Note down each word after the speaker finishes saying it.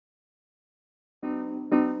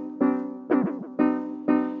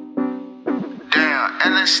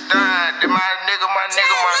Ellen Stein, that my nigga.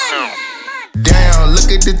 Damn, look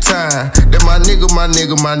at the time. That my nigga.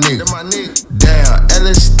 Damn,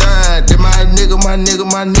 Ellen Stein, that my nigga.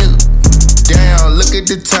 Damn, look at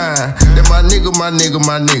the time. That my nigga.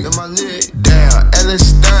 Damn, Ellen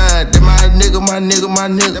Stein, that my nigga.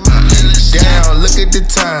 Damn, look at the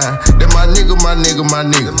time. That my nigga.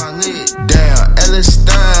 Damn, Ellen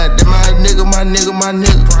Stein, that my nigga.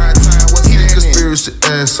 He the conspiracy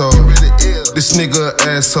asshole. This nigga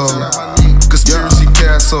asshole. Conspiracy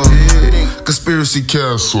castle. Conspiracy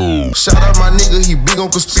castle. Shout out my nigga, he big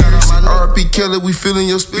on conspiracy. R.I.P. Kelly, we feeling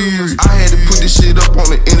your spirit. I had to put this shit up on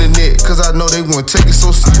the internet, cause I know they wouldn't take it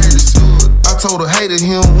so serious. I told a hater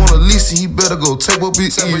he don't wanna listen, he better go tape up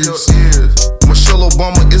his ears. Michelle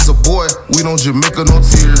Obama is a boy, we don't Jamaica no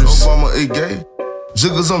tears. Obama a gay.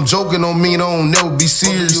 Jiggers, I'm joking, don't mean I don't never be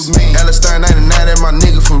serious. Palestine 99, that my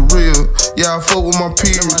nigga for real. Yeah, I fuck with my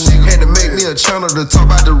peers. Had to make me a channel to talk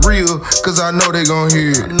about the real, cause I know they gon'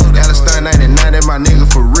 hear it. Palestine 99, that my nigga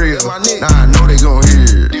for real. Nah, I know they gon'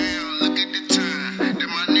 hear it. Damn, look at the time. That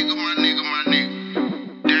my nigga.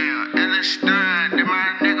 Damn, Palestine, that my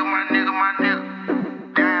nigga.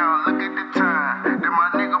 Damn, look at the time. That my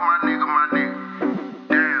nigga.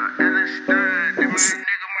 Damn, Palestine, that my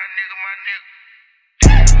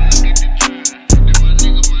nigga.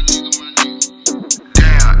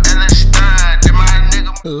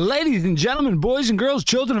 Ladies and gentlemen, boys and girls,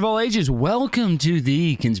 children of all ages, welcome to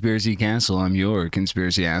the Conspiracy Castle. I'm your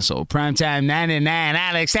conspiracy asshole. Primetime 99,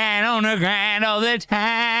 Alex Stein on the grind all the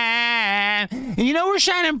time. And you know we're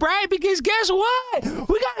shining bright because guess what?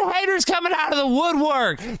 We got haters coming out of the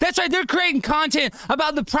woodwork. That's right, they're creating content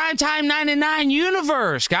about the Primetime 99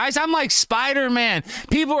 universe, guys. I'm like Spider-Man.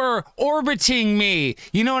 People are orbiting me.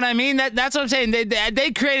 You know what I mean? That's what I'm saying.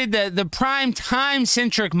 They created the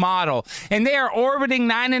Primetime-centric model, and they are orbiting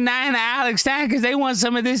 99 Alex Stein because they want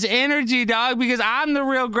some of this energy, dog, because I'm the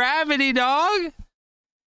real gravity, dog.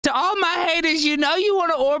 To all my haters, you know you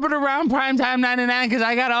want to orbit around Primetime 99 because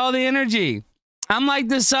I got all the energy. I'm like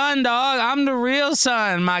the sun, dog. I'm the real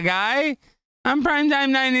sun, my guy. I'm Primetime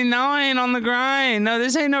 99 on the grind. No,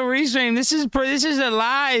 this ain't no restream. This is a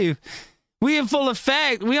live. We in full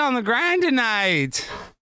effect. We on the grind tonight.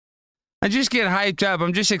 I just get hyped up.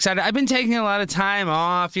 I'm just excited. I've been taking a lot of time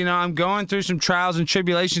off. You know, I'm going through some trials and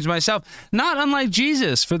tribulations myself. Not unlike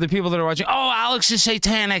Jesus for the people that are watching. Oh, Alex is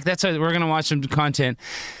satanic. That's why we're going to watch some content.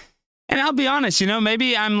 And I'll be honest, you know,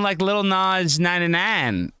 maybe I'm like Lil Nas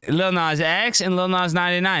 99, Lil Nas X and Lil Nas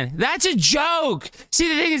 99. That's a joke. See,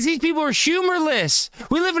 the thing is, these people are humorless.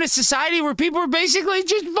 We live in a society where people are basically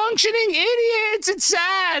just functioning idiots. It's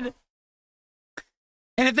sad.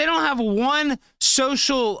 And if they don't have one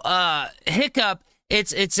social hiccup,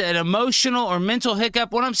 it's an emotional or mental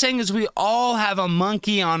hiccup. What I'm saying is we all have a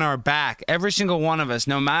monkey on our back, every single one of us,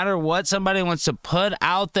 no matter what somebody wants to put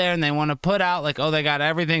out there and they want to put out like, oh, they got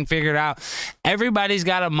everything figured out. Everybody's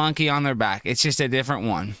got a monkey on their back. It's just a different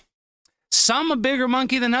one. Some a bigger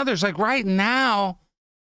monkey than others. Like right now,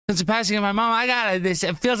 since the passing of my mom,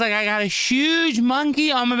 it feels like I got a huge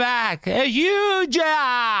monkey on my back. A huge,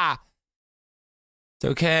 It's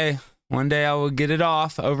okay. One day I will get it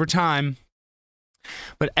off over time.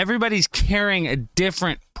 But everybody's carrying a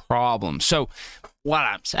different problem. So what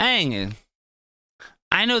I'm saying is,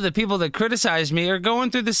 I know the people that criticize me are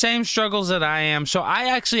going through the same struggles that I am. So I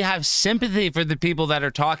actually have sympathy for the people that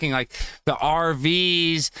are talking like the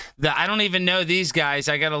RVs. I don't even know these guys.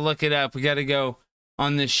 I got to look it up. We got to go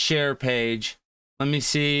on this share page. Let me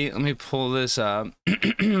see. Let me pull this up.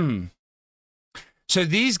 So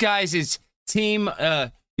these guys is Team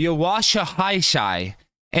Yawasha Haishai,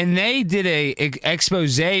 and they did a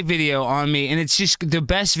expose video on me, and it's just the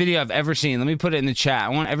best video I've ever seen. Let me put it in the chat. I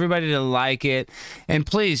want everybody to like it, and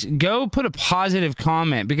please go put a positive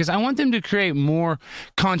comment because I want them to create more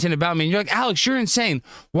content about me. And you're like, Alex, you're insane.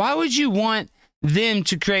 Why would you want them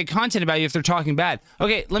to create content about you if they're talking bad?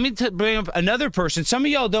 Okay, let me bring up another person. Some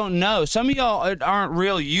of y'all don't know. Some of y'all aren't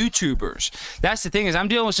real YouTubers. That's the thing is I'm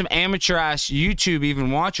dealing with some amateur ass YouTube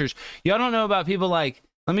even watchers. Y'all don't know about people like,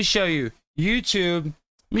 let me show you YouTube.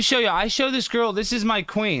 Let me show you. I show this girl. This is my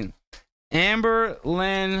queen, Amber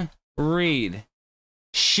Lynn Reed.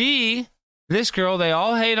 This girl, they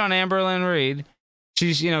all hate on Amber Lynn Reed.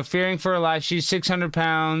 She's, you know, fearing for her life. She's 600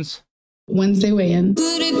 pounds. Wednesday weigh-in.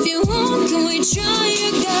 But if you want, can we try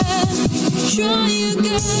again?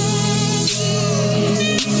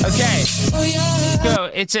 Okay. Oh, yeah.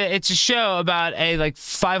 So it's a show about a like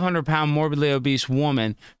 500-pound morbidly obese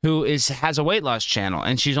woman who has a weight loss channel,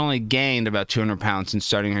 and she's only gained about 200 pounds since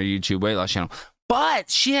starting her YouTube weight loss channel. But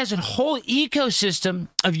she has a whole ecosystem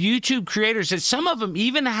of YouTube creators that some of them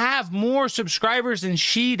even have more subscribers than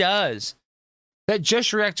she does that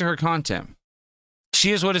just react to her content.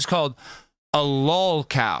 She is what is called a lol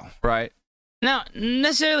cow, right? Now,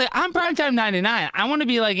 necessarily, I'm Primetime 99. I want to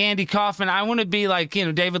be like Andy Kaufman. I want to be like, you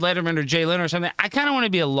know, David Letterman or Jay Leno or something. I kind of want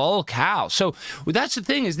to be a lol cow. So that's the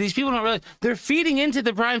thing is these people don't realize they're feeding into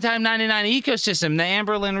the Primetime 99 ecosystem, the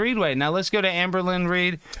Amberlynn Reid way. Now, let's go to Amberlynn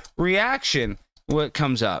Reid reaction. What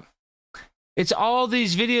comes up? It's all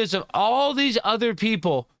these videos of all these other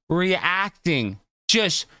people reacting.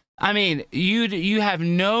 Just, I mean, you have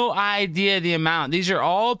no idea the amount. These are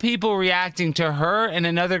all people reacting to her and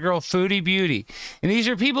another girl, Foodie Beauty. And these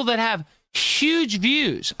are people that have huge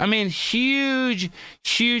views. I mean, huge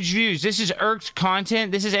views. This is irked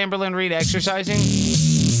content. This is Amberlynn Reid exercising.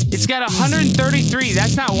 It's got 133.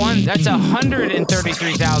 That's not one. That's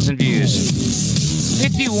 133,000 views.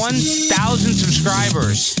 51,000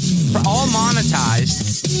 subscribers, for all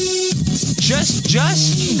monetized,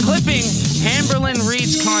 just clipping Amberlynn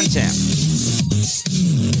Reid's content.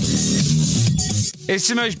 It's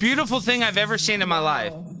the most beautiful thing I've ever seen in my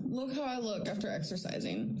life. Look how I look after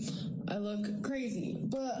exercising. I look crazy,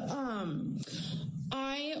 but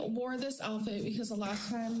I wore this outfit because the last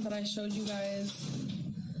time that I showed you guys.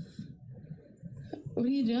 What are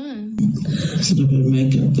you doing? There's a little bit of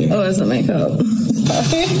makeup there. Oh, it's a makeup.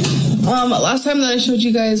 Sorry. Last time that I showed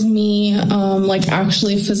you guys me, like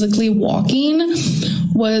actually physically walking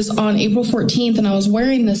was on April 14th, and I was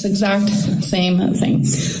wearing this exact same thing.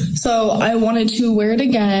 So I wanted to wear it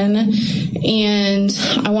again, and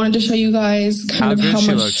I wanted to show you guys kind of how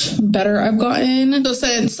much better I've gotten. So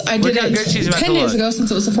since I did it 10 days ago,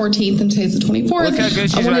 since it was the 14th and today's the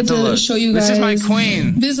 24th, I wanted to show you guys this is my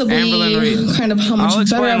queen, visibly kind of how much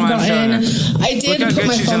better I've gotten. I did put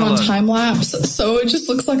my phone on time lapse, so it just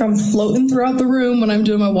looks like I'm floating throughout the room when I'm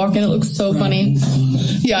doing my walk-in. It looks so funny.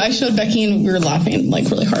 Yeah, I showed Becky and we were laughing like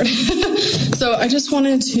really hard. So I just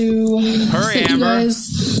wanted to sit you guys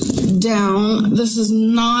down. This is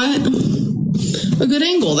not a good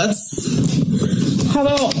angle. That's how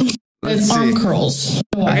about arm curls.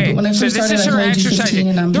 Okay, when I first so this is her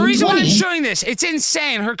exercising. The reason why I'm 20. showing this, it's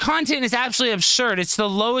insane. Her content is absolutely absurd. It's the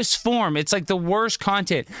lowest form. It's like the worst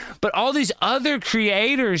content. But all these other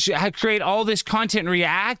creators create all this content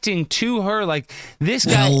reacting to her. Like this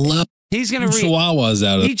guy, he's going to Chihuahuas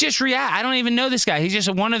out of. He just react. I don't even know this guy. He's just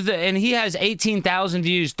one of the, and he has 18,000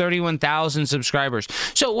 views, 31,000 subscribers.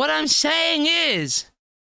 So what I'm saying is,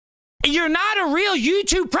 you're not a real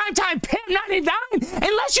YouTube Primetime Pimp 99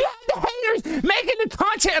 unless you have the haters making the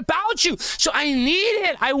content about you. So I need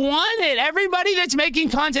it. I want it. Everybody that's making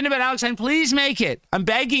content about Alex Stein, please make it. I'm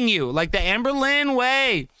begging you, like the Amberlynn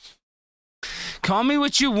way. Call me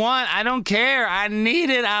what you want. I don't care. I need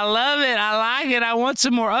it. I love it. I like it. I want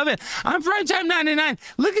some more of it. I'm Primetime 99.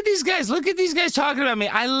 Look at these guys. Look at these guys talking about me.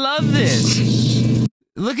 I love this.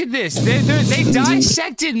 Look at this. They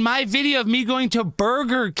dissected my video of me going to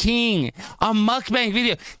Burger King, a mukbang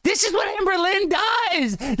video. This is what Amberlynn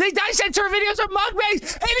does. They dissect her videos of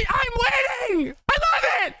mukbangs, and I'm winning. I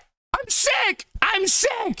love it. I'm sick. I'm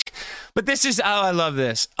sick. But this is, oh, I love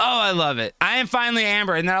this. Oh, I love it. I am finally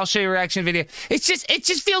Amber, and then I'll show you a reaction video. It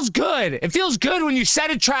just feels good. It feels good when you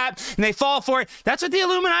set a trap and they fall for it. That's what the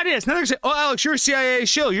Illuminati is. Now they're saying, oh, Alex, you're a CIA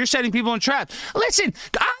shill. You're setting people in traps. Listen,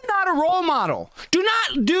 I'm not a role model. Do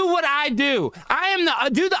not do what I do. I am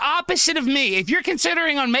do the opposite of me. If you're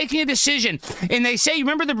considering on making a decision and they say,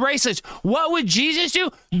 remember the bracelets, what would Jesus do?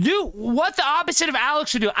 Do what the opposite of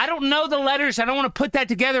Alex would do. I don't know the letters. I don't want to put that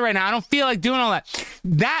together right now. I don't feel like doing all that.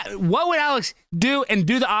 What would Alex do and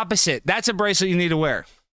do the opposite? That's a bracelet you need to wear.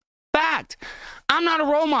 Fact. I'm not a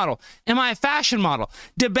role model. Am I a fashion model?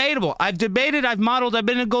 Debatable. I've debated, I've modeled, I've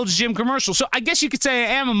been in a Gold's Gym commercial. So I guess you could say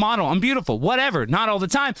I am a model. I'm beautiful. Whatever. Not all the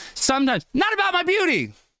time. Sometimes. Not about my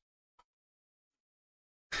beauty.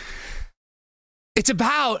 It's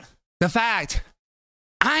about the fact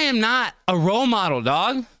I am not a role model,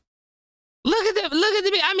 dog. Look at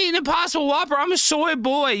the I mean, Impossible Whopper. I'm a soy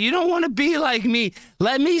boy. You don't want to be like me.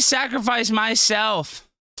 Let me sacrifice myself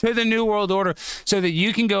to the New World Order so that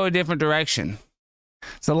you can go a different direction.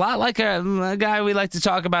 It's a lot like a guy we like to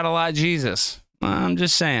talk about a lot, Jesus. I'm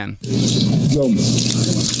just saying. Yo,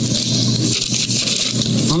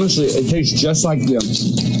 honestly, it tastes just like the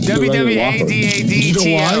WWADADTO. You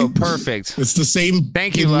know why? Perfect. It's the same.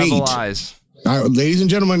 Thank you, Level Eyes. Ladies and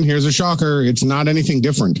gentlemen, here's a shocker. It's not anything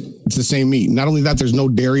different. It's the same meat. Not only that, there's no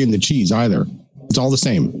dairy in the cheese either. It's all the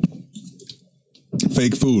same.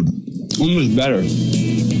 Fake food. Almost better.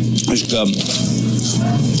 It's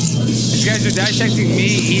These guys are dissecting me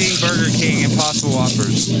eating Burger King Impossible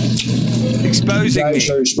Whoppers. Exposing me.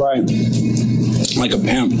 Show your Sprite like a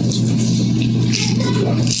pimp.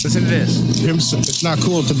 Listen to this. Pimps, it's not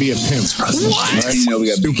cool to be a pimp. What? Right, you know we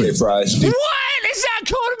got stupid fries. What? It's not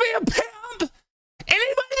cool to be a pimp?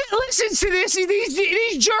 Anybody that listens to this,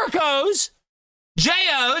 these jerkos,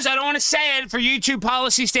 JOs, I don't want to say it for YouTube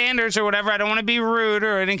policy standards or whatever. I don't want to be rude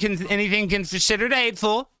or anything considered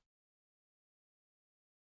hateful.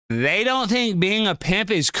 They don't think being a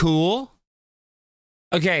pimp is cool.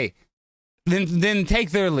 Okay, then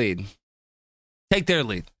take their lead. Take their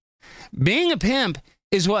lead. Being a pimp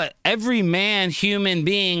is what every man, human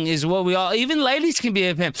being, is what we all, even ladies can be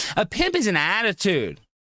a pimp. A pimp is an attitude.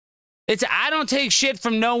 It's I don't take shit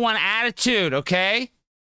from no one attitude, okay?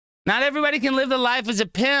 Not everybody can live the life as a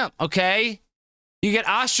pimp, okay? You get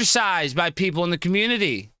ostracized by people in the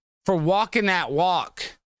community for walking that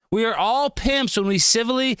walk. We are all pimps when we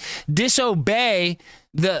civilly disobey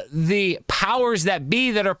the powers that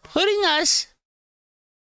be that are putting us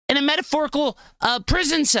in a metaphorical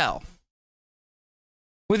prison cell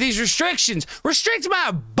with these restrictions. Restrict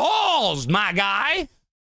my balls, my guy.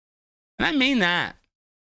 And I mean that.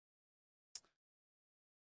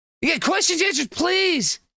 You get questions, answers,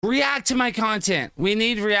 please react to my content. We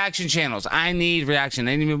need reaction channels. I need reaction.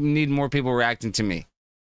 I need more people reacting to me.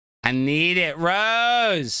 I need it,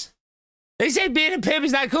 Rose. They say being a pimp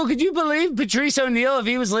is not cool. Could you believe Patrice O'Neal, if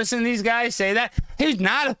he was listening to these guys say that? He's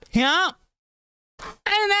not a pimp.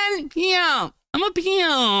 I'm not a pimp. I'm a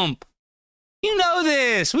pimp. You know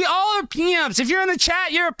this. We all are pimps. If you're in the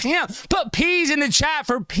chat, you're a pimp. Put P's in the chat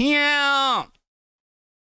for pimp.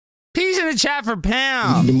 P's in the chat for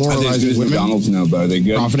pimp. Demoralizing women. McDonald's now, but are they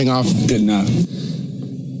good? Profiting off. Good enough.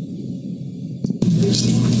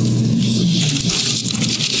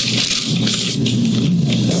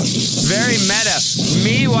 Very meta.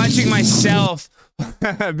 Me watching myself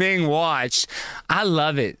being watched. I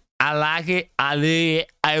love it. I like it. I live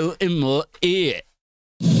it. I am it.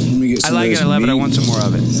 I like it. I love it. I want some more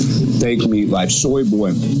of it. Fake meat life. Soy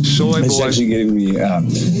boy. Soy boy. It's actually getting me.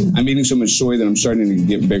 I'm eating so much soy that I'm starting to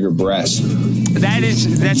get bigger breasts.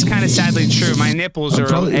 That's kind of sadly true. My nipples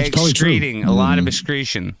are excreting a lot of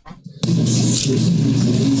excretion.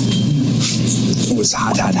 It was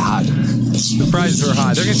hot. The fries were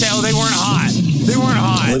hot. They're gonna say, "Oh, they weren't hot. They weren't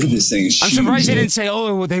hot." Look at this thing. I'm surprised they didn't say,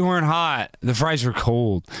 "Oh, well, they weren't hot. The fries were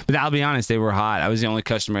cold." But I'll be honest, they were hot. I was the only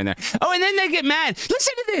customer in there. Oh, and then they get mad.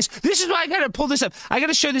 Listen to this. This is why I gotta pull this up. I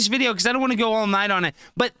gotta show this video because I don't want to go all night on it.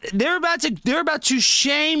 But they're about to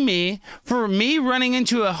shame me for me running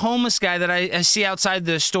into a homeless guy that I see outside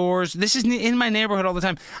the stores. This is in my neighborhood all the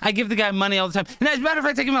time. I give the guy money all the time. And as a matter of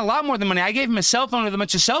fact, I give him a lot more than money. I gave him a cell phone with a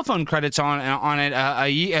bunch of cell phone credits on it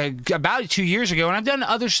about 2 years ago, and I've done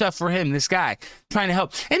other stuff for him. This guy trying to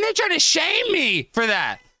help, and they're trying to shame me for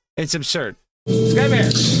that. It's absurd. Come here.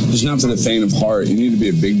 It's not for the faint of heart. You need to be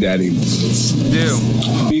a big daddy. Do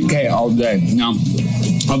BK all day. No,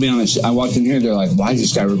 I'll be honest. I walked in here. They're like, "Why is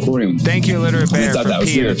this guy recording?" Thank you, Illiterate Bear, for that was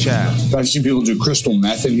P in the weird. chat. I've seen people do crystal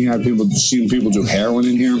meth in here. I've seen people do heroin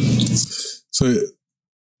in here. So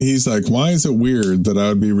he's like, why is it weird that I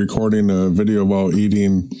would be recording a video about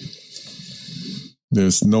eating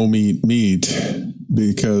this no meat?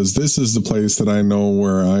 Because this is the place that I know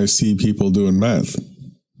where I see people doing meth.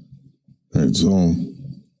 All right, so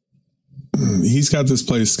he's got this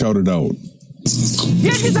place scouted out.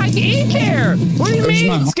 Yeah, because I eat there. What do you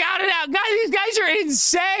mean, scout it out? Guys, these guys are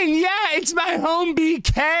insane. Yeah, it's my home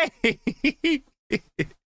BK.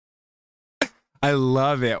 I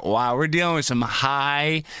love it. Wow, we're dealing with some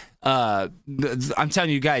high... I'm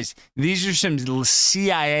telling you guys, these are some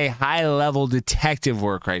CIA high-level detective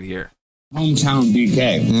work right here. Hometown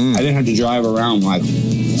BK. I didn't have to drive around like...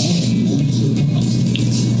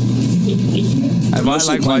 I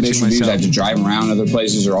like watching myself. I have to drive around other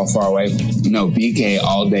places are all far away. No, BK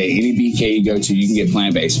all day. Any BK you go to, you can get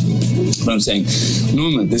plant-based. But I'm saying,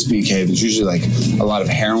 normally this BK, there's usually like a lot of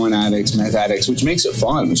heroin addicts, meth addicts, which makes it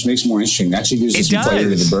fun, which makes it more interesting. It actually gives us some flavor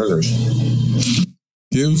to the burgers.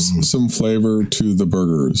 Gives some flavor to the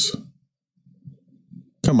burgers.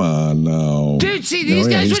 Come on now. Dude, see, these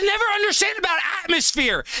guys would never understand about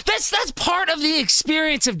atmosphere. That's part of the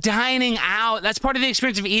experience of dining out. That's part of the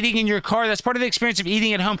experience of eating in your car. That's part of the experience of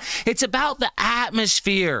eating at home. It's about the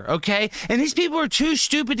atmosphere, okay? And these people are too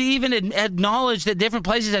stupid to even acknowledge that different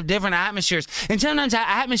places have different atmospheres. And sometimes that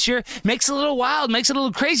atmosphere makes it a little wild, makes it a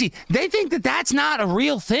little crazy. They think that that's not a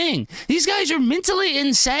real thing. These guys are mentally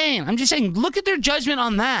insane. I'm just saying, look at their judgment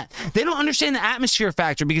on that. They don't understand the atmosphere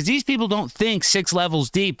factor because these people don't think 6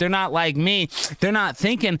 levels deep. They're not like me. They're not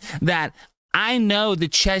thinking that I know the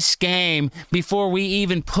chess game before we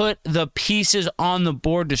even put the pieces on the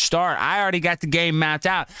board to start. I already got the game mapped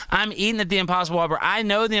out. I'm eating at the Impossible Whopper. I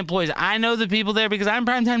know the employees. I know the people there because I'm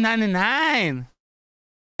Primetime 99.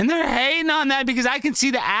 And they're hating on that because I can see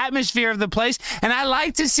the atmosphere of the place, and I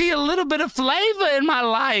like to see a little bit of flavor in my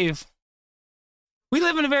life. We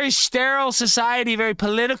live in a very sterile society, very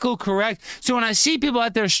political correct. So when I see people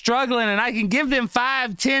out there struggling and I can give them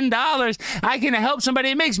 $5, $10, I can help somebody.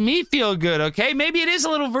 It makes me feel good, okay? Maybe it is a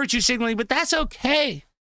little virtue signaling, but that's okay.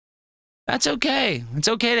 That's okay. It's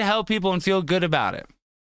okay to help people and feel good about it.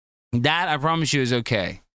 That, I promise you, is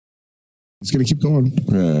okay. It's going to keep going.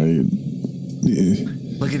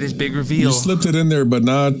 Look at this big reveal. You slipped it in there, but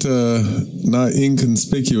not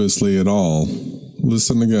inconspicuously at all.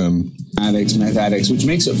 Listen again. Addicts, meth addicts, which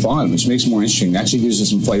makes it fun, which makes it more interesting. It actually gives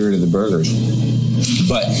us some flavor to the burgers.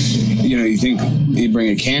 But, you know, you think you bring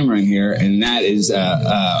a camera in here, and that is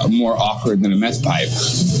more awkward than a meth pipe.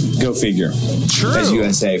 Go figure. True. That's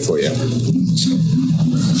USA for you.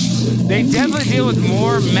 They definitely deal with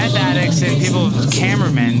more meth addicts than people,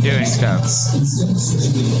 cameramen doing stuff.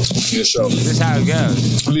 Yeah, so This is how it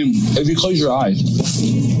goes. I mean, if you close your eyes,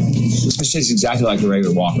 it tastes exactly like a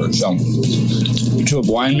regular Whopper. So, to a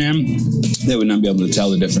blind man, they would not be able to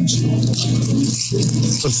tell the difference.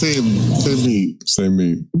 But same meat. Same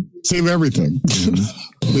meat. Same everything.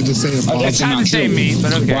 They just say It's not the same meat,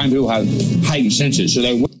 but okay. Blind people have heightened senses, so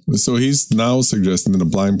they. So he's now suggesting that a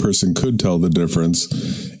blind person could tell the difference,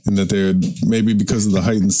 and that they would, maybe because of the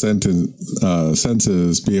heightened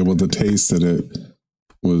senses, be able to taste that it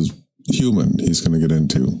was human. He's going to get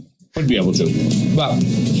into. Would be able to, but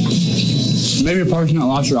maybe a person that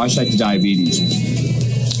lost their eyesight to diabetes,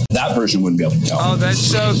 that person wouldn't be able to tell. Oh, that's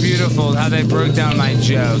so beautiful how they broke down my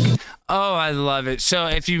joke. Oh, I love it. So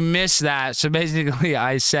if you missed that, so basically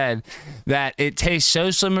I said that it tastes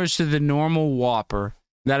so similar to the normal Whopper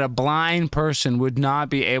that a blind person would not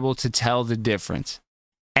be able to tell the difference.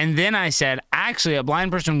 And then I said, actually, a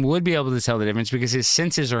blind person would be able to tell the difference because his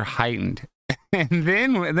senses are heightened. And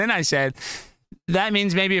then I said, that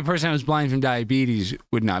means maybe a person that was blind from diabetes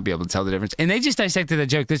would not be able to tell the difference. And they just dissected that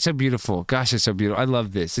joke. That's so beautiful. Gosh, it's so beautiful. I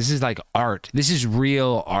love this. This is like art. This is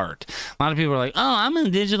real art. A lot of people are like, oh, I'm a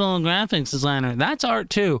digital graphics designer. That's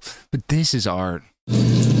art too. But this is art.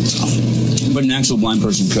 But an actual blind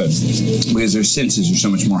person could, because their senses are so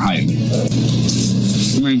much more heightened.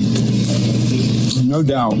 I mean, no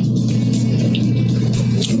doubt,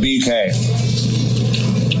 BK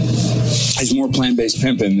is more plant-based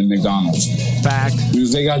pimping than McDonald's. Fact.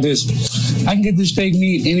 Because they got this, I can get this fake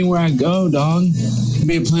meat anywhere I go, dog.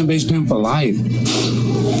 Be a plant-based pimp for life.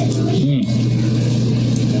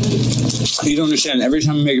 You don't understand. Every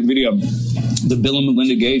time I make a video, the Bill and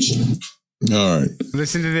Melinda Gates. All right.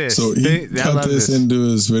 Listen to this. So he cut this into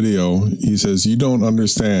his video. He says, you don't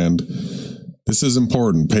understand. This is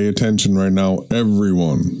important. Pay attention right now,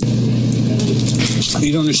 everyone.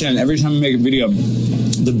 You don't understand. Every time I make a video,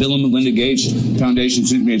 the Bill and Melinda Gates Foundation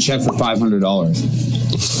sent me a check for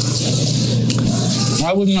 $500.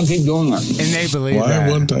 Why wouldn't I keep doing that? And they believe Why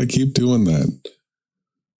that. wouldn't I keep doing that?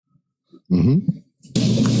 Mm-hmm.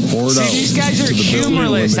 See, these guys are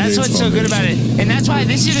humorless. That's what's so good about it. And that's why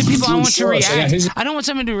this is the people I want to react. I don't want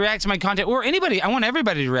someone to react to my content or anybody. I want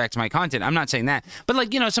everybody to react to my content. I'm not saying that. But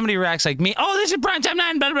like, you know, somebody reacts like me. Oh, this is Primetime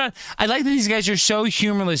 9, blah, blah, blah. I like that these guys are so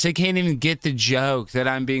humorless. They can't even get the joke that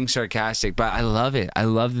I'm being sarcastic. But I love it. I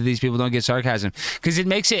love that these people don't get sarcasm because it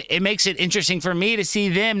makes it interesting for me to see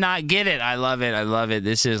them not get it. I love it. I love it.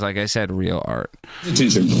 This is, like I said, real art.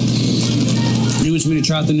 Attention. He wants me to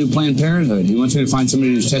try out the new Planned Parenthood. He wants me to find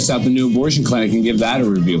somebody to test out the new abortion clinic and give that a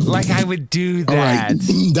review. Like I would do that. All right.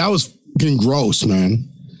 That was fucking gross, man.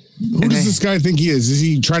 Who does this guy think he is? Is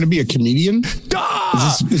he trying to be a comedian?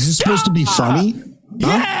 Is this supposed to be funny? Huh?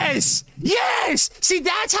 Yes! Yes! See,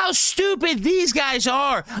 that's how stupid these guys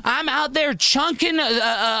are. I'm out there chunking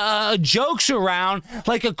jokes around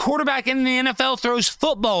like a quarterback in the NFL throws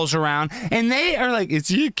footballs around, and they are like, is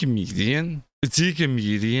he a comedian? Is he a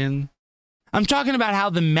comedian? I'm talking about how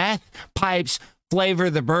the meth pipes flavor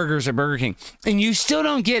the burgers at Burger King, and you still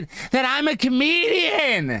don't get that I'm a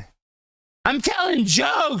comedian. I'm telling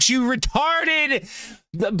jokes, you retarded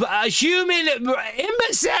human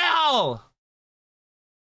imbecile.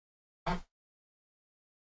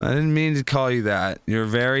 I didn't mean to call you that. You're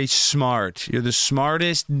very smart. You're the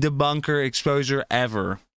smartest debunker exposure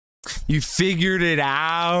ever. You figured it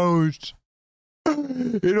out.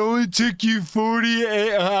 It only took you 40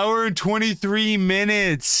 hour and 23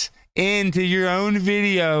 minutes into your own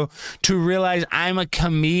video to realize I'm a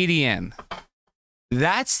comedian.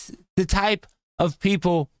 That's the type of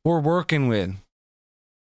people we're working with.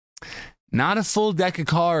 not a full deck of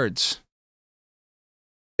cards.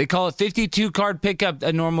 They call it 52 card pickup,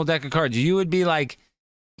 a normal deck of cards. You would be like,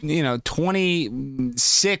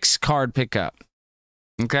 26 card pickup.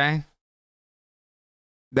 Okay?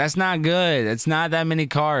 That's not good. It's not that many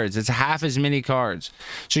cards. It's half as many cards.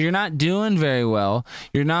 So you're not doing very well.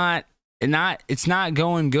 It's not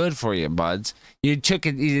going good for you, buds. You took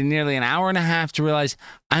it nearly an hour and a half to realize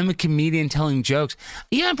I'm a comedian telling jokes.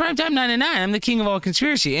 Yeah, I'm Primetime 99. I'm the king of all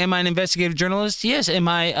conspiracy. Am I an investigative journalist? Yes. Am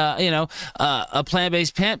I, a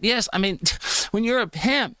plant-based pimp? Yes. I mean, when you're a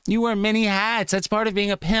pimp, you wear many hats. That's part of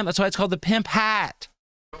being a pimp. That's why it's called the pimp hat.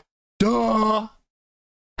 Duh.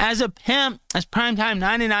 As a pimp, as Primetime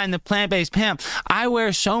 99, the plant-based pimp, I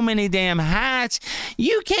wear so many damn hats,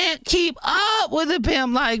 you can't keep up with a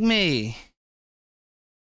pimp like me.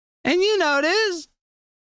 And you know this.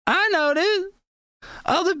 I know this.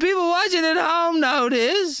 Other people watching at home know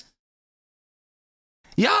this.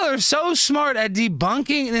 Y'all are so smart at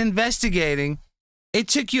debunking and investigating. It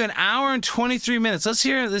took you an hour and 23 minutes. Let's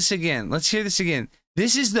hear this again.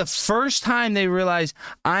 This is the first time they realize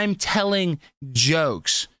I'm telling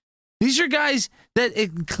jokes. These are guys that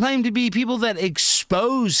claim to be people that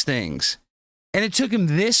expose things. And it took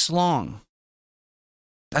him this long.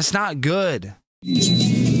 That's not good.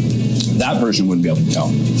 That person wouldn't be able to tell.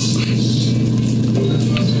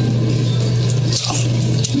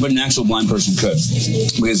 But an actual blind person could,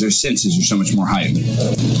 because their senses are so much more heightened.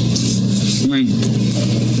 I mean,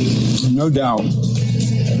 no doubt,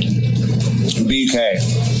 BK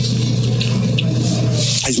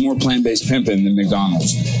is more plant-based pimping than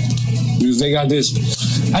McDonald's. Because they got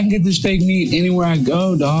this, I can get this fake meat anywhere I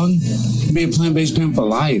go, dog. Be a plant-based pimp for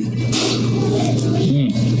life.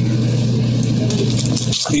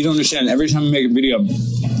 You don't understand. Every time I make a video,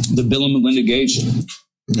 the Bill and Melinda Gates.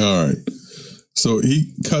 All right. So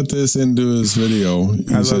he cut this into his video.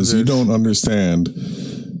 He says, you don't understand.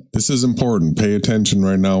 This is important. Pay attention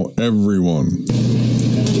right now, everyone.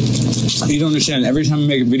 You don't understand. Every time I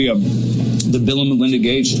make a video, the Bill and Melinda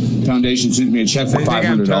Gates Foundation sends me a check for $500.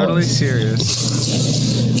 I'm totally serious.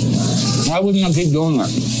 Why wouldn't I keep doing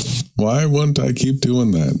that? Why wouldn't I keep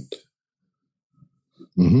doing that?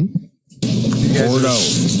 Mm-hmm. Pour it out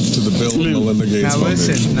to the Bill and Melinda Gates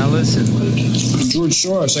Foundation. Now listen. George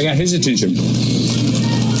Soros, I got his attention.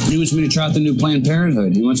 He wants me to try out the new Planned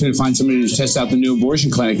Parenthood. He wants me to find somebody to test out the new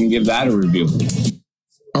abortion clinic and give that a review.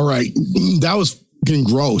 All right. That was fucking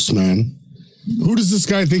gross, man. Who does this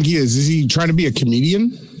guy think he is? Is he trying to be a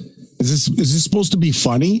comedian? Is this supposed to be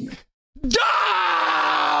funny?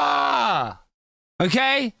 Duh!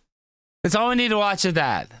 Okay? That's all we need to watch of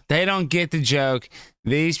that. They don't get the joke.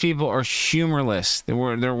 These people are humorless.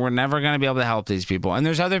 We're never going to be able to help these people. And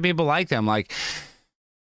there's other people like them. Like,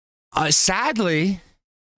 sadly,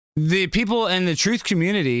 the people in the truth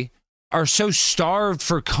community are so starved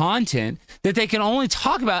for content that they can only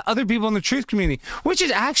talk about other people in the truth community, which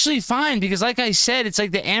is actually fine because, like I said, it's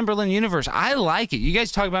like the Amberlin universe. I like it. You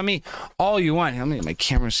guys talk about me all you want. I mean, my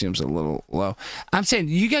camera seems a little low. I'm saying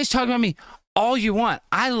you guys talk about me all you want.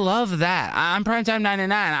 I love that. I'm Primetime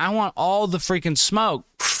 99. I want all the freaking smoke.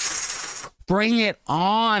 Bring it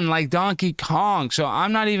on like Donkey Kong. So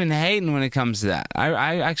I'm not even hating when it comes to that.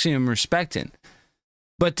 I actually am respecting.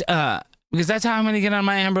 But because that's how I'm going to get on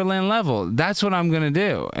my Amberlin level. That's what I'm going to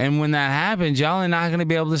do. And when that happens, y'all are not going to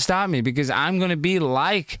be able to stop me because I'm going to be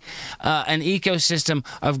like an ecosystem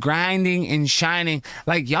of grinding and shining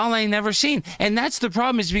like y'all ain't never seen. And that's the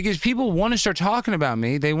problem is because people want to start talking about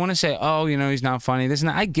me. They want to say, oh, he's not funny. This and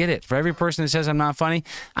that. I get it. For every person that says I'm not funny,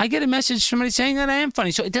 I get a message from somebody saying that I am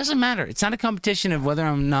funny. So it doesn't matter. It's not a competition of whether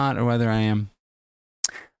I'm not or whether I am.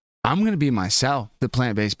 I'm going to be myself, the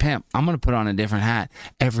plant-based pimp. I'm going to put on a different hat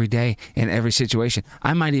every day in every situation.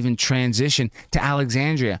 I might even transition to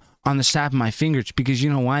Alexandria on the snap of my fingers because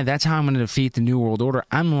you know why? That's how I'm going to defeat the New World Order.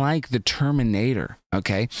 I'm like the Terminator,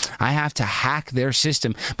 okay? I have to hack their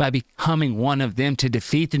system by becoming one of them to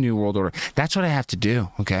defeat the New World Order. That's what I have to do,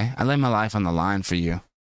 okay? I lay my life on the line for you,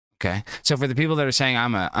 okay? So for the people that are saying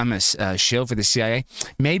I'm a shill for the CIA,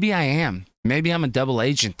 maybe I am. Maybe I'm a double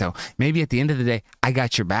agent, though. Maybe at the end of the day, I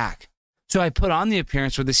got your back. So I put on the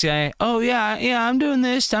appearance with the CIA. Oh, yeah, I'm doing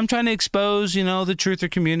this. I'm trying to expose, the truther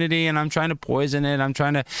community, and I'm trying to poison it. I'm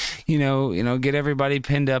trying to, get everybody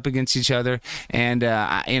pinned up against each other. And,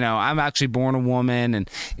 I'm actually born a woman.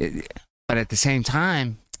 But at the same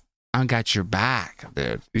time, I got your back,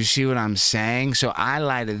 dude. You see what I'm saying? So I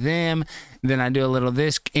lie to them. Then I do a little of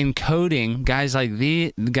this encoding. Guys like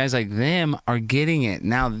them are getting it.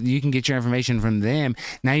 Now you can get your information from them.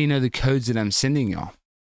 Now you know the codes that I'm sending y'all.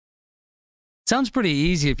 Sounds pretty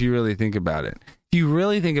easy if you really think about it. If you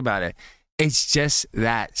really think about it, It's just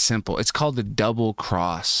that simple. It's called the double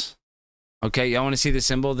cross. Okay, y'all want to see the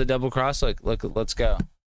symbol of the double cross? Look, let's go.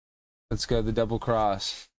 Let's go, the double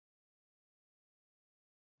cross.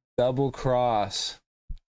 Double cross.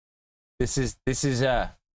 This is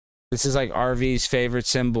like RV's favorite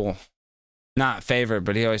symbol. Not favorite,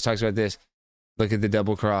 but he always talks about this. Look at the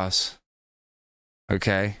double cross.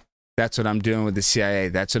 Okay? That's what I'm doing with the CIA.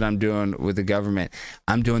 That's what I'm doing with the government.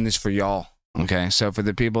 I'm doing this for y'all. Okay? So for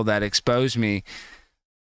the people that expose me,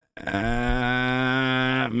 maybe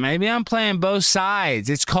I'm playing both sides.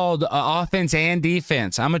 It's called offense and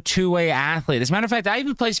defense. I'm a two-way athlete. As a matter of fact, I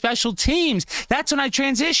even play special teams. That's when I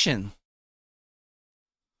transition.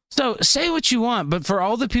 So say what you want, but for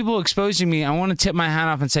all the people exposing me, I want to tip my hat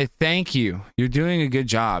off and say thank you. You're doing a good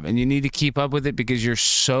job, and you need to keep up with it because you're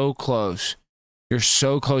so close. You're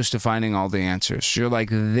so close to finding all the answers. You're like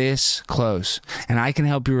this close, and I can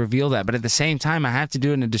help you reveal that. But at the same time, I have to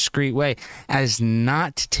do it in a discreet way as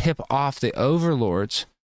not to tip off the overlords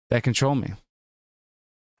that control me.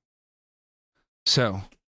 So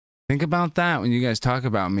think about that when you guys talk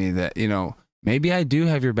about me, that, you know, maybe I do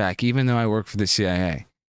have your back, even though I work for the CIA.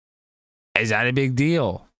 Is that a big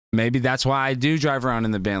deal? Maybe that's why I do drive around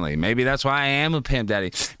in the Bentley. Maybe that's why I am a pimp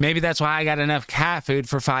daddy. Maybe that's why I got enough cat food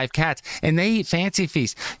for 5 cats. And they eat fancy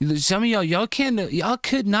feast. Some of y'all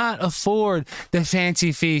could not afford the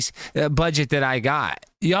fancy feast budget that I got.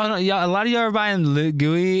 Y'all, a lot of y'all are buying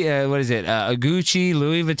Gucci,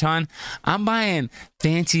 Louis Vuitton. I'm buying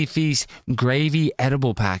fancy feast gravy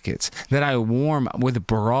edible packets that I warm with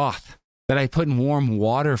broth, that I put in warm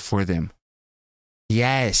water for them.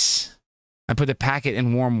 Yes. I put the packet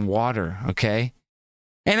in warm water, okay?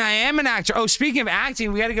 And I am an actor. Oh, speaking of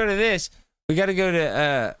acting, we got to go to this. We got to go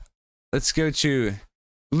to, let's go to,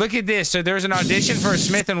 look at this. So there was an audition for a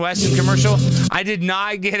Smith & Wesson commercial. I did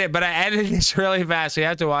not get it, but I edited this really fast. So you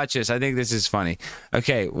have to watch this. I think this is funny.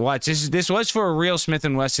 Okay, watch. This was for a real Smith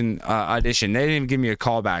 & Wesson audition. They didn't even give me a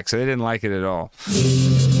callback, so they didn't like it at all.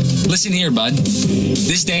 Listen here, bud.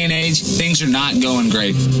 This day and age, things are not going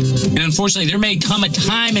great. And unfortunately, there may come a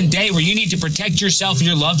time and day where you need to protect yourself and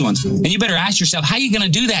your loved ones. And you better ask yourself, how are you going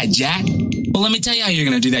to do that, Jack? Well, let me tell you how you're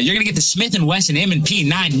going to do that. You're going to get the Smith & Wesson M&P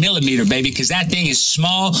 9mm, baby, because that thing is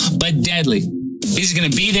small but deadly. This is going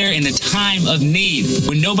to be there in the time of need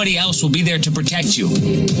when nobody else will be there to protect you.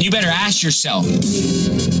 You better ask yourself,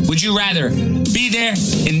 would you rather be there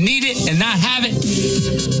and need it and not have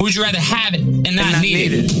it? Or would you rather have it and not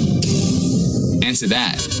need it? Answer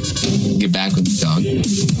that. Get back with the dog.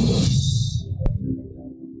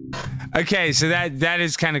 Okay, so that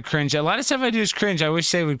is kind of cringe. A lot of stuff I do is cringe. I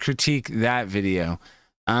wish they would critique that video.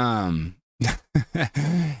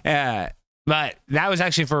 But that was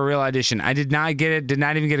actually for a real audition. I did not get it, did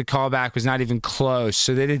not even get a call back, was not even close.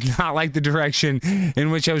 So they did not like the direction in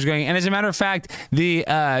which I was going. And as a matter of fact, the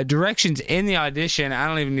directions in the audition, I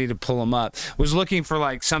don't even need to pull them up, was looking for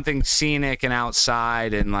like something scenic and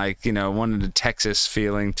outside and like, you know, wanted a Texas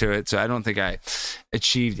feeling to it. So I don't think I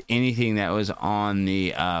achieved anything that was on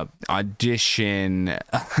the audition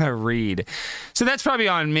read. So that's probably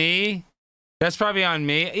on me. That's probably on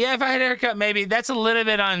me. Yeah, if I had a haircut, maybe. That's a little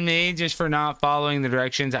bit on me just for not following the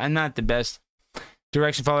directions. I'm not the best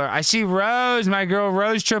direction follower. I see Rose, my girl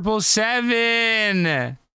Rose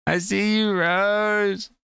 777. I see you,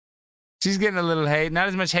 Rose. She's getting a little hate. Not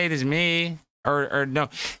as much hate as me. Or no.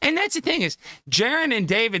 And that's the thing is, Jaron and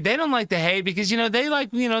David, they don't like the hate because, you know, they like,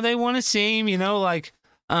 you know, they want to seem, you know, like,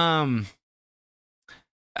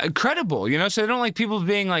 credible, you know, so they don't like people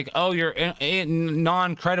being like, oh, you're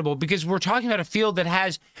non-credible, because we're talking about a field that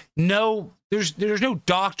has no, there's no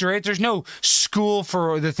doctorate, there's no school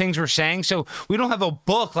for the things we're saying, so we don't have a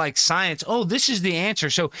book like science, oh, this is the answer.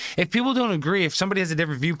 So if people don't agree, if somebody has a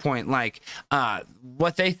different viewpoint, like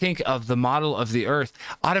what they think of the model of the earth,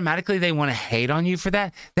 automatically they want to hate on you for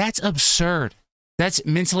that. That's absurd. That's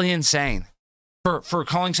mentally insane. For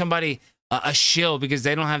calling somebody a shill because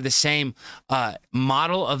they don't have the same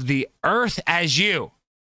model of the earth as you.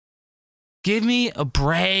 Give me a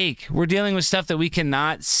break. We're dealing with stuff that we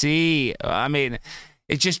cannot see. I mean,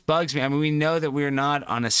 it just bugs me. I mean, we know that we're not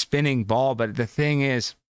on a spinning ball, but the thing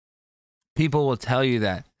is, people will tell you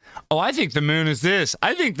that. Oh, I think the moon is this.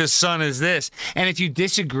 I think the sun is this. And if you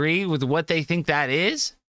disagree with what they think that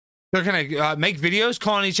is, they're going to make videos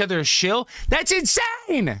calling each other a shill. That's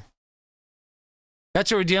insane. That's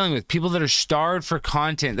what we're dealing with. People that are starved for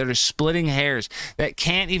content, that are splitting hairs, that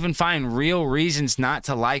can't even find real reasons not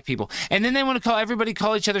to like people. And then they want to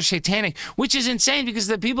call each other satanic, which is insane because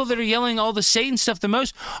the people that are yelling all the Satan stuff the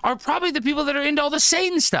most are probably the people that are into all the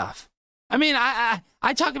Satan stuff. I mean,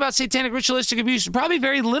 I talk about satanic ritualistic abuse probably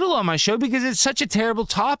very little on my show because it's such a terrible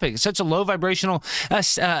topic. It's such a low vibrational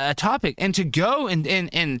topic. And to go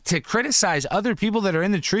and to criticize other people that are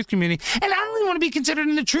in the truth community, and I don't even want to be considered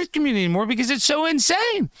in the truth community anymore because it's so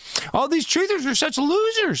insane. All these truthers are such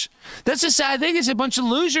losers. That's the sad thing. It's a bunch of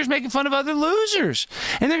losers making fun of other losers.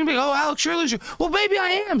 And they're going to be, oh, Alex, you're a loser. Well, baby,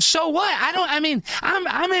 I am. So what? I'm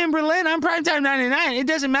in Berlin. I'm Primetime 99. It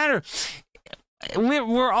doesn't matter.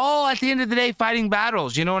 We're all at the end of the day fighting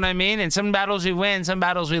battles, you know what I mean? And some battles we win, some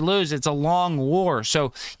battles we lose. It's a long war.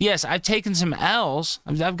 So yes, I've taken some L's.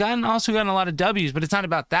 I've also gotten a lot of W's, but it's not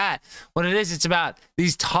about that. What it is, it's about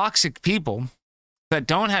these toxic people that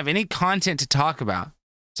don't have any content to talk about.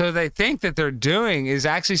 So they think that they're doing is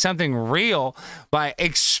actually something real by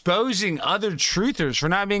exposing other truthers for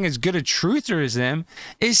not being as good a truther as them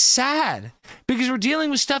is sad because we're dealing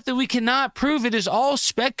with stuff that we cannot prove. It is all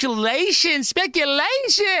speculation. I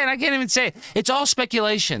can't even say it. It's all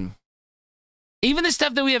speculation. Even the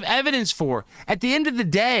stuff that we have evidence for, at the end of the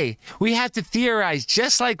day, we have to theorize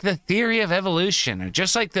just like the theory of evolution or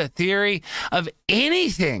just like the theory of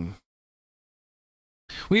anything.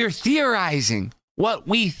 We are theorizing what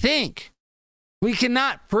we think. We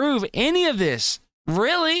cannot prove any of this.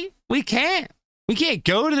 Really? We can't. We can't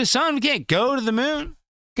go to the sun. We can't go to the moon.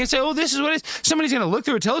 We can't say, oh, this is what it is. Somebody's going to look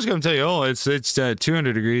through a telescope and tell you, oh, it's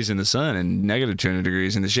 200 degrees in the sun and negative 200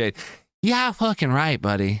 degrees in the shade. Yeah, fucking right,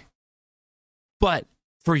 buddy. But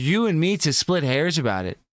for you and me to split hairs about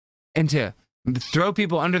it and to throw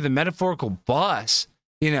people under the metaphorical bus,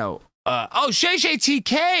 you know, Shay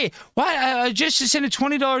TK, why? I just sent a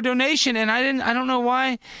 $20 donation and I don't know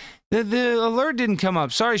why the alert didn't come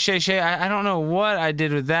up. Sorry, Shay. I don't know what I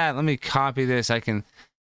did with that. Let me copy this.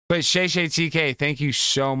 But Shay TK, thank you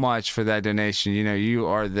so much for that donation. You know, you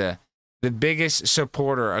are the biggest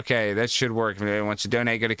supporter. Okay, that should work. If anybody wants to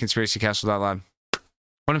donate, go to conspiracycastle.live.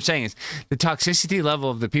 What I'm saying is the toxicity level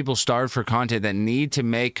of the people starved for content that need to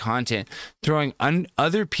make content, throwing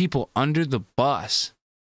other people under the bus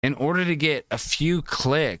in order to get a few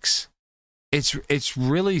clicks, it's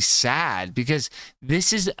really sad because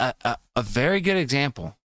this is a very good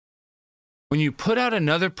example. When you put out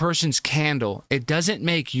another person's candle, it doesn't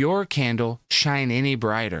make your candle shine any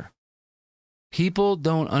brighter. People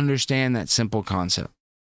don't understand that simple concept.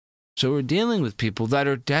 So we're dealing with people that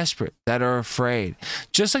are desperate, that are afraid.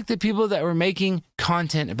 Just like the people that were making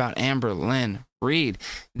content about Amber Lynn Reed.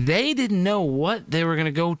 They didn't know what they were going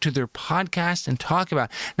to go to their podcast and talk about.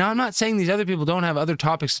 Now, I'm not saying these other people don't have other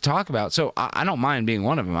topics to talk about, so I don't mind being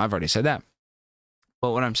one of them. I've already said that.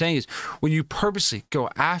 But what I'm saying is when you purposely go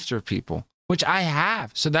after people, which I have,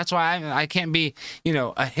 so that's why I can't be, you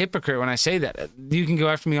know, a hypocrite when I say that. You can go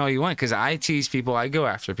after me all you want because I tease people, I go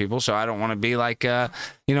after people, so I don't want to be like, a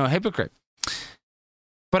hypocrite.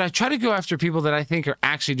 But I try to go after people that I think are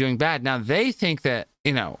actually doing bad. Now, they think that,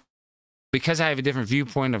 you know, because I have a different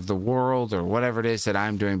viewpoint of the world or whatever it is that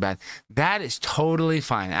I'm doing bad, that is totally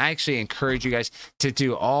fine. I actually encourage you guys to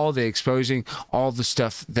do all the exposing, all the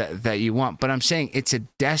stuff that you want. But I'm saying it's a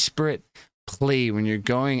desperate plea when you're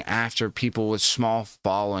going after people with small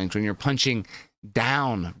followings, when you're punching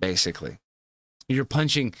down, basically. You're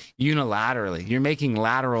punching unilaterally. You're making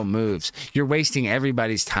lateral moves. You're wasting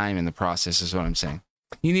everybody's time in the process is what I'm saying.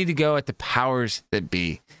 You need to go at the powers that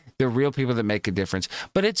be. The real people that make a difference.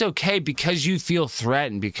 But it's okay because you feel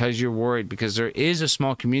threatened, because you're worried, because there is a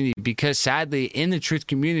small community, because sadly in the truth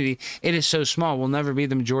community, it is so small, will never be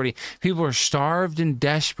the majority. People are starved and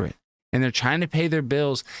desperate and they're trying to pay their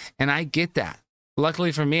bills. And I get that.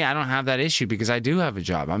 Luckily for me, I don't have that issue because I do have a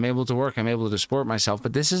job. I'm able to work. I'm able to support myself.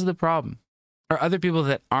 But this is the problem. There are other people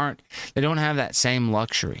that they don't have that same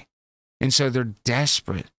luxury. And so they're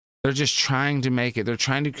desperate. They're just trying to make it. They're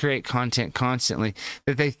trying to create content constantly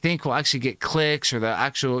that they think will actually get clicks or the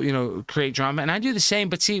actual, you know, create drama. And I do the same,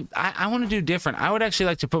 but see, I want to do different. I would actually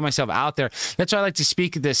like to put myself out there. That's why I like to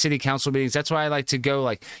speak at the city council meetings. That's why I like to go,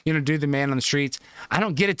 like, you know, do the man on the streets. I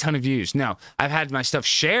don't get a ton of views. No, I've had my stuff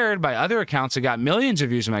shared by other accounts that got millions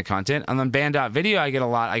of views of my content. On Band.video, I get a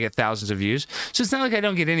lot. I get thousands of views. So it's not like I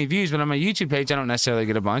don't get any views, but on my YouTube page, I don't necessarily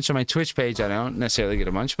get a bunch. On my Twitch page, I don't necessarily get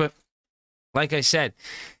a bunch. But like I said,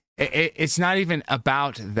 it's not even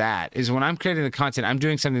about that. Is when I'm creating the content, I'm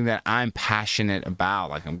doing something that I'm passionate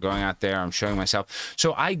about. Like I'm going out there, I'm showing myself.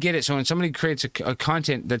 So I get it. So when somebody creates a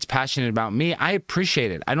content that's passionate about me, I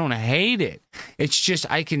appreciate it. I don't hate it. It's just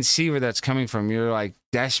I can see where that's coming from. You're like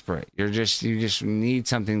desperate. You just need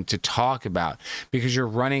something to talk about because you're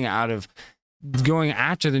running out of going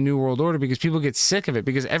after the New World Order because people get sick of it,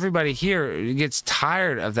 because everybody here gets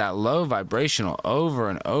tired of that low vibrational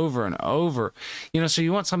over and over and over, you know, so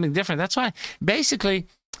you want something different. That's why basically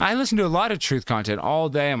I listen to a lot of truth content all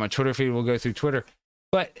day on my Twitter feed. We'll go through Twitter.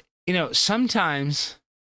 But, you know, sometimes,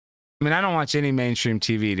 I mean, I don't watch any mainstream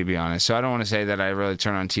TV, to be honest. So I don't want to say that I really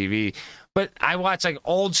turn on TV. But I watch like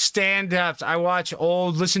old stand-ups. I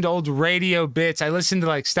listen to old radio bits. I listen to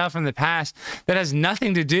like stuff from the past that has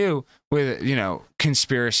nothing to do with, you know,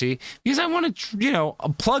 conspiracy, because I want to, you know,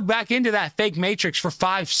 plug back into that fake matrix for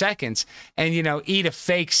 5 seconds and, you know, eat a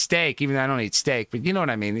fake steak, even though I don't eat steak, but you know what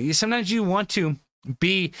I mean? Sometimes you want to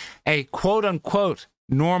be a quote unquote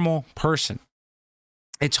normal person.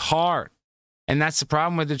 It's hard. And that's the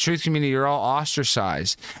problem with the truth community. You're all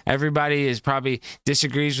ostracized. Everybody is probably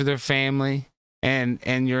disagrees with their family, and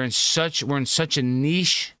we're in such a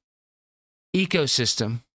niche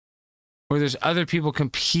ecosystem where there's other people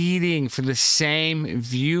competing for the same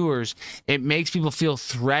viewers. It makes people feel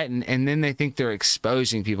threatened, and then they think they're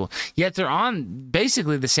exposing people. Yet they're on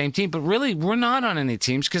basically the same team, but really we're not on any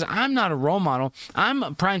teams, because I'm not a role model. I'm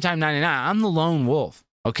Primetime 99. I'm the lone wolf.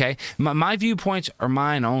 Okay, my viewpoints are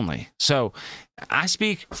mine only. So I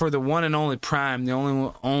speak for the one and only Prime, the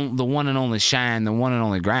one and only Shine, the one and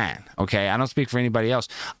only Grind. Okay, I don't speak for anybody else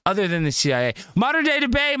other than the CIA. Modern day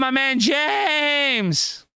debate, my man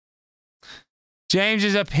James. James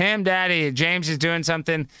is a pimp daddy. James is doing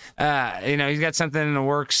something. You know, he's got something in the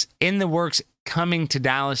works. Coming to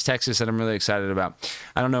Dallas, Texas, that I'm really excited about.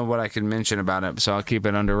 I don't know what I can mention about it, so I'll keep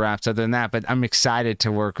it under wraps other than that, but I'm excited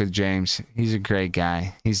to work with James. He's a great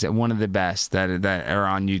guy. He's one of the best that are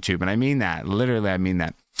on YouTube, and I mean that. Literally, I mean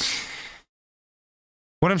that.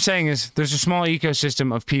 What I'm saying is there's a small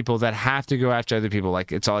ecosystem of people that have to go after other people.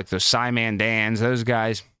 Like, it's all like those Simon Dans, those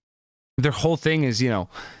guys. Their whole thing is, you know,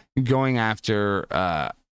 going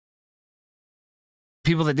after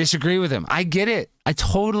people that disagree with him. I get it. I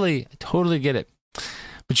totally get it.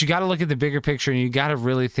 But you got to look at the bigger picture, and you got to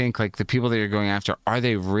really think, like, the people that you're going after, are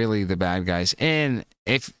they really the bad guys? And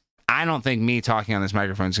if I don't think me talking on this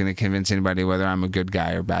microphone is going to convince anybody whether I'm a good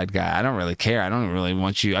guy or bad guy. I don't really care. I don't really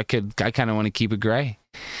want you. I kind of want to keep it gray.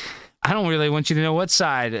 I don't really want you to know what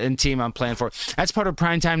side and team I'm playing for. That's part of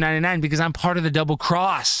Primetime 99, because I'm part of the double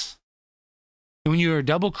cross. When you're a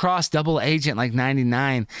double cross, double agent like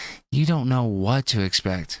 99, you don't know what to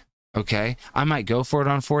expect, okay? I might go for it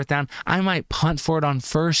on 4th down. I might punt for it on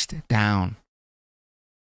 1st down.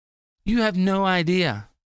 You have no idea.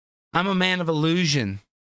 I'm a man of illusion.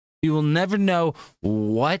 You will never know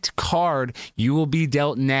what card you will be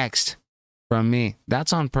dealt next from me.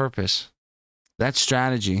 That's on purpose. That's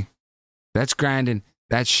strategy. That's grinding.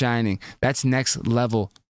 That's shining. That's next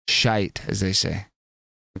level shite, as they say,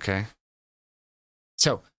 okay?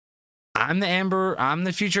 So, I'm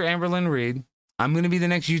the future Amberlynn Reed. I'm going to be the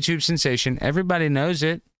next YouTube sensation. Everybody knows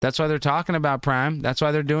it. That's why they're talking about Prime. That's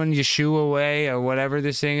why they're doing Yeshua Way or whatever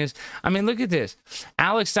this thing is. I mean, look at this.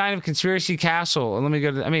 Alex Stein of Conspiracy Castle. Let me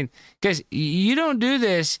go to, I mean, guys, you don't do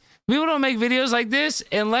this. People don't make videos like this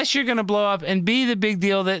unless you're going to blow up and be the big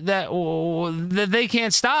deal that they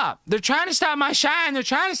can't stop. They're trying to stop my shine. They're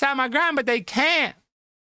trying to stop my grind, but they can't.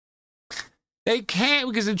 They can't,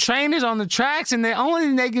 because the train is on the tracks, and the only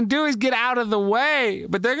thing they can do is get out of the way.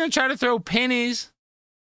 But they're going to try to throw pennies.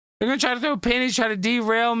 They're going to try to throw pennies, try to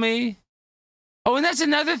derail me. Oh, and that's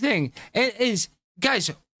another thing. It is,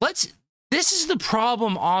 guys, this is the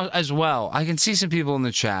problem as well. I can see some people in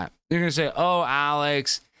the chat. They're going to say, oh,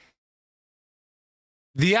 Alex,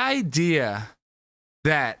 the idea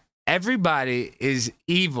that everybody is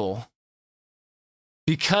evil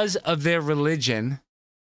because of their religion.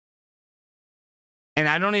 And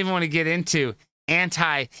I don't even want to get into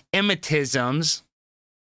anti-Semitisms,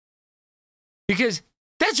 because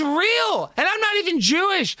that's real. And I'm not even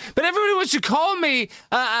Jewish, but everybody wants to call me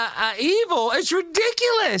evil. It's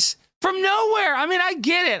ridiculous. From nowhere. I mean, I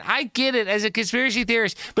get it as a conspiracy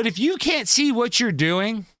theorist. But if you can't see what you're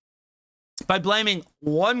doing by blaming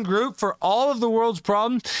one group for all of the world's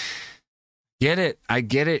problems, get it. I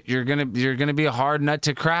get it. You're gonna be a hard nut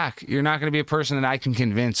to crack. You're not gonna be a person that I can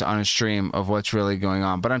convince on a stream of what's really going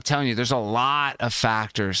on. But I'm telling you, there's a lot of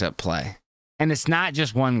factors at play, and it's not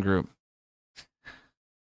just one group.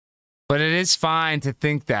 But it is fine to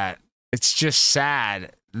think that. It's just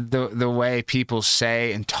sad the way people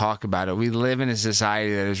say and talk about it. We live in a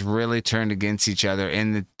society that has really turned against each other,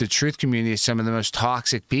 and the truth community is some of the most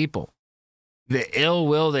toxic people. The ill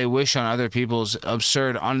will they wish on other people is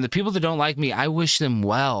absurd. On the people that don't like me, I wish them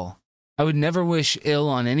well. I would never wish ill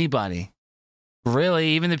on anybody.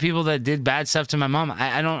 Really, even the people that did bad stuff to my mom,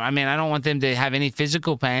 I don't want them to have any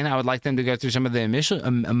physical pain. I would like them to go through some of the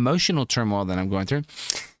emotional turmoil that I'm going through.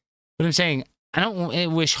 But I'm saying, I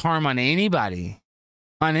don't wish harm on anybody.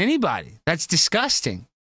 On anybody. That's disgusting.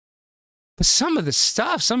 But some of the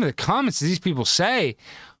stuff, some of the comments that these people say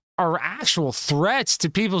are actual threats to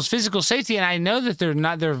people's physical safety. And I know that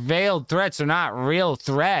they're veiled threats. They're not real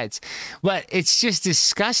threats. But it's just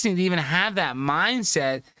disgusting to even have that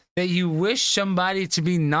mindset that you wish somebody to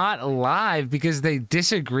be not alive because they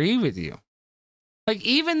disagree with you. Like,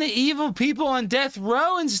 even the evil people on death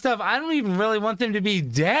row and stuff, I don't even really want them to be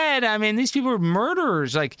dead. I mean, these people are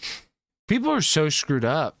murderers. Like, people are so screwed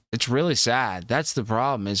up. It's really sad. That's the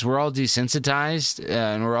problem, is we're all desensitized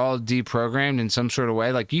and we're all deprogrammed in some sort of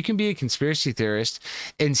way. Like, you can be a conspiracy theorist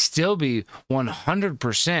and still be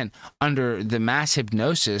 100% under the mass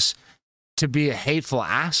hypnosis to be a hateful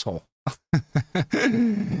asshole.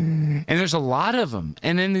 And there's a lot of them.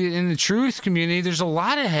 And in the truth community, there's a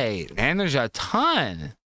lot of hate, and there's a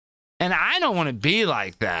ton. And I don't want to be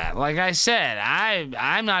like that. Like I said,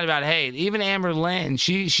 I'm not about hate. Even Amber Lynn,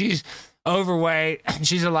 she's overweight.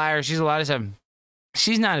 She's a liar. She's a lot of stuff.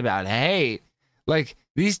 She's not about hate. Like,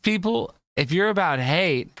 these people, if you're about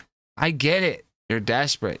hate, I get it. You're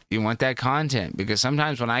desperate. You want that content, because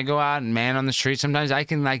sometimes when I go out and man on the street, sometimes I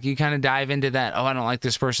can, like, you kind of dive into that. Oh, I don't like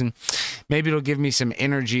this person. Maybe it'll give me some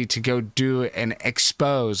energy to go do and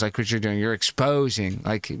expose, like what you're doing. You're exposing,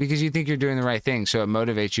 like, because you think you're doing the right thing, so it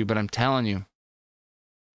motivates you. But I'm telling you,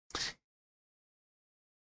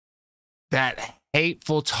 that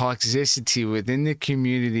hateful toxicity within the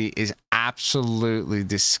community is absolutely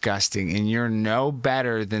disgusting, and you're no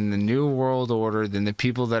better than the New World Order, than the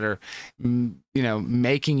people that are,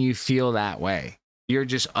 making you feel that way. You're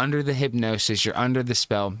just under the hypnosis. You're under the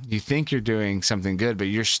spell. You think you're doing something good, but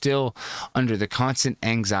you're still under the constant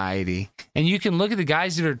anxiety. And you can look at the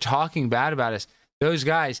guys that are talking bad about us. Those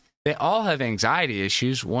guys, they all have anxiety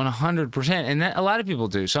issues, 100%. And a lot of people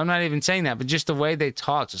do. So I'm not even saying that, but just the way they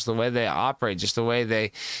talk, just the way they operate, just the way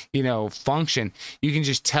they, function, you can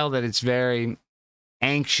just tell that it's very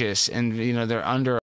anxious, and, they're under